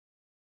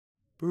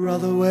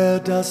Brother, where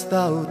dost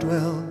thou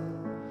dwell?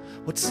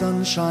 What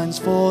sun shines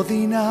for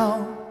thee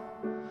now?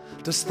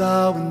 Dost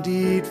thou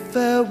indeed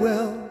fare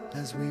well,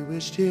 as we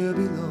wished here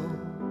below?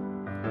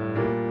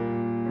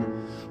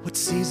 What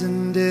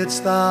season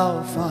didst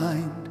thou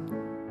find?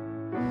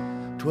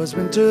 'Twas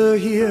winter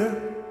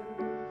here.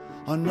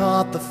 Are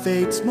not the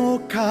fates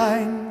more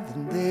kind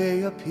than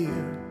they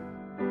appear?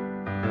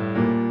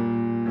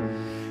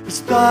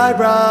 Is thy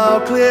brow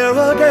clear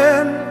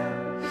again,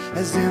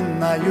 as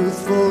in thy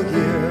youthful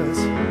years?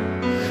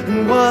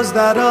 And was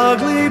that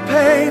ugly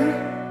pain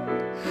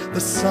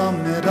the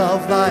summit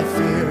of thy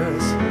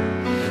fears?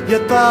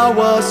 Yet thou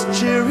wast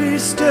cheery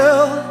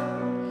still,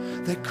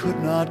 they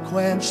could not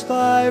quench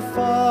thy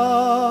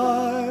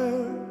fire.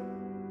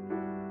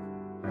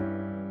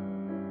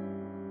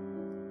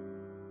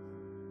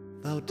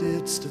 Thou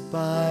didst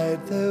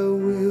abide their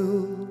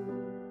will,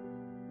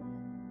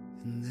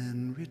 and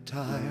then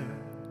retire.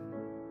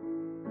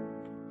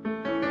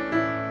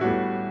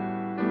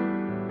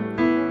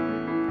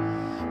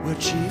 Where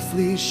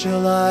chiefly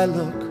shall I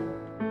look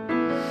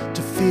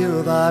to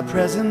feel thy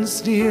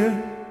presence near?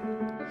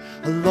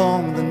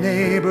 Along the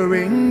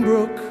neighboring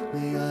brook,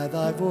 may I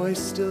thy voice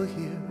still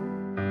hear?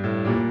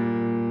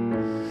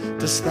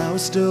 Dost thou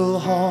still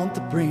haunt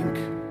the brink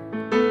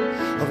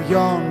of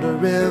yonder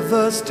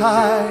river's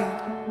tide?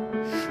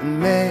 And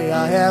may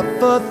I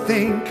ever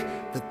think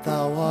that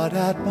thou art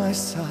at my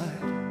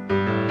side?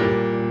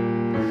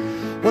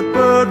 What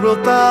bird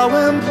wilt thou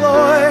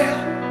employ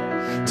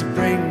to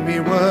bring me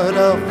word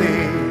of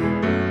thee?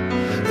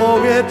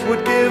 For it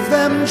would give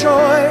them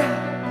joy,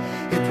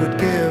 it would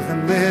give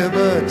them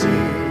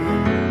liberty,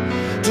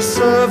 to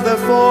serve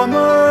their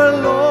former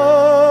Lord.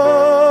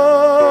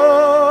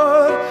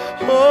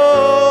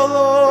 Oh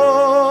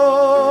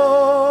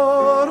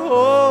Lord,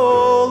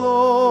 oh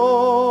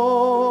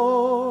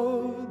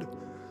Lord.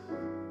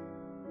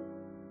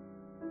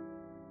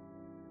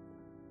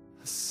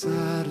 A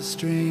sadder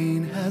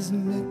strain has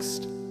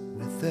mixed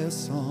with their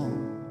song.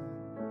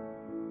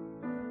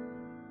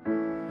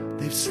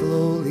 They've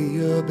slowly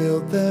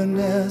built their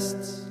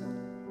nests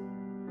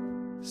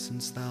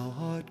since thou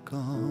art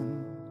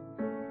gone.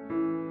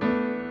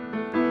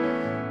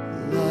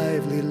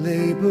 Lively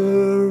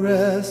labor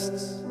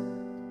rests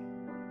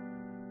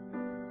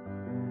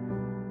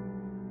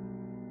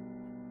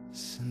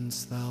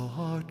since thou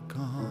art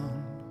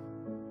gone.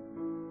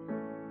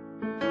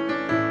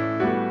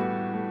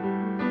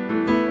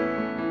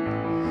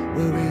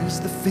 Where is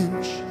the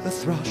finch, the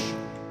thrush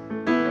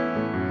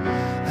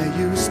I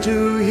used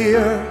to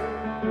hear?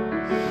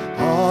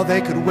 Oh,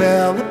 they could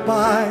well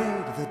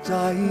abide the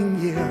dying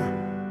year.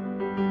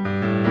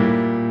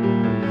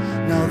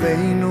 Now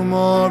they no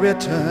more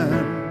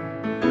return,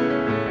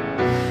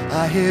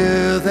 I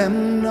hear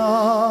them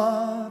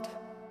not.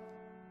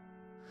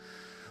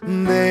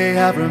 They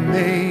have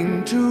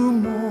remained to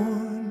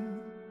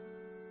mourn,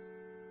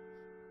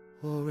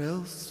 or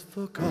else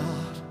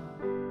forgot.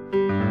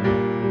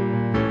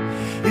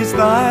 Is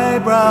thy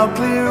brow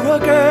clear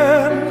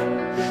again,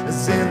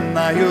 as in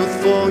thy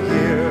youthful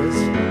years?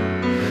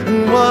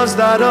 And was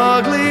that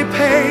ugly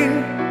pain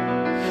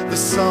the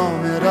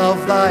summit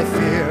of thy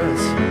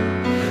fears?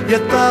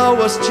 Yet thou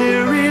wast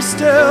cheery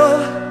still,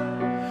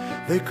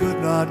 they could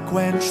not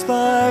quench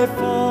thy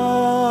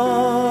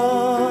fire.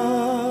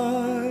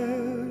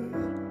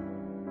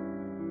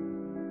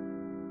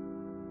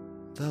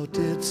 Thou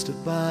didst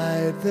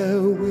abide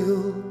their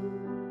will,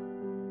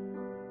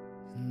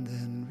 and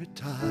then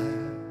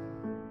retire.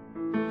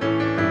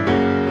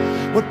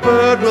 What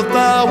bird wilt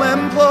thou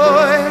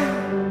employ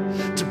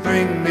to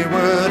bring me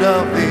word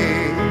of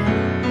thee?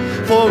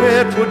 For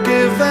it would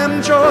give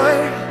them joy,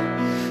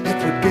 it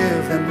would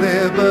give them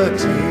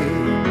liberty,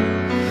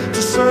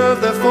 to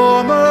serve their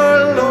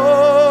former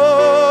Lord.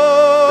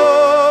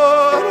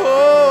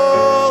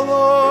 Oh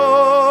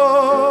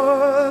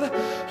Lord,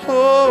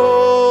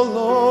 oh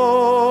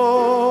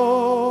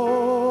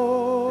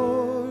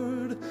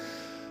Lord,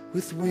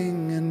 with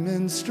wing and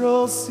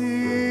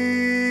minstrelsy.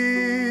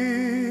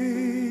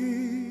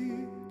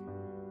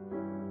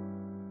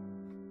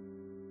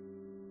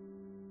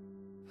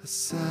 A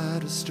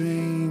sadder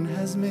strain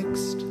has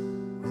mixed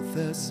with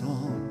their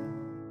song.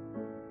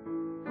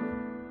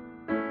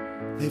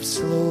 They've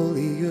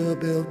slowly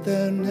built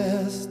their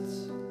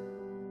nests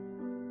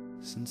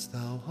since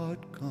thou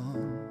art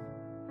gone.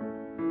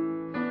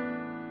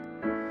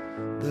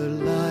 Their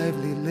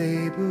lively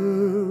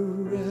labor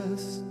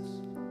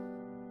rests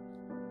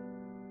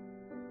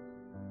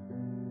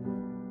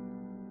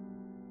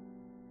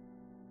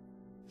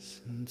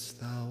since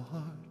thou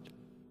art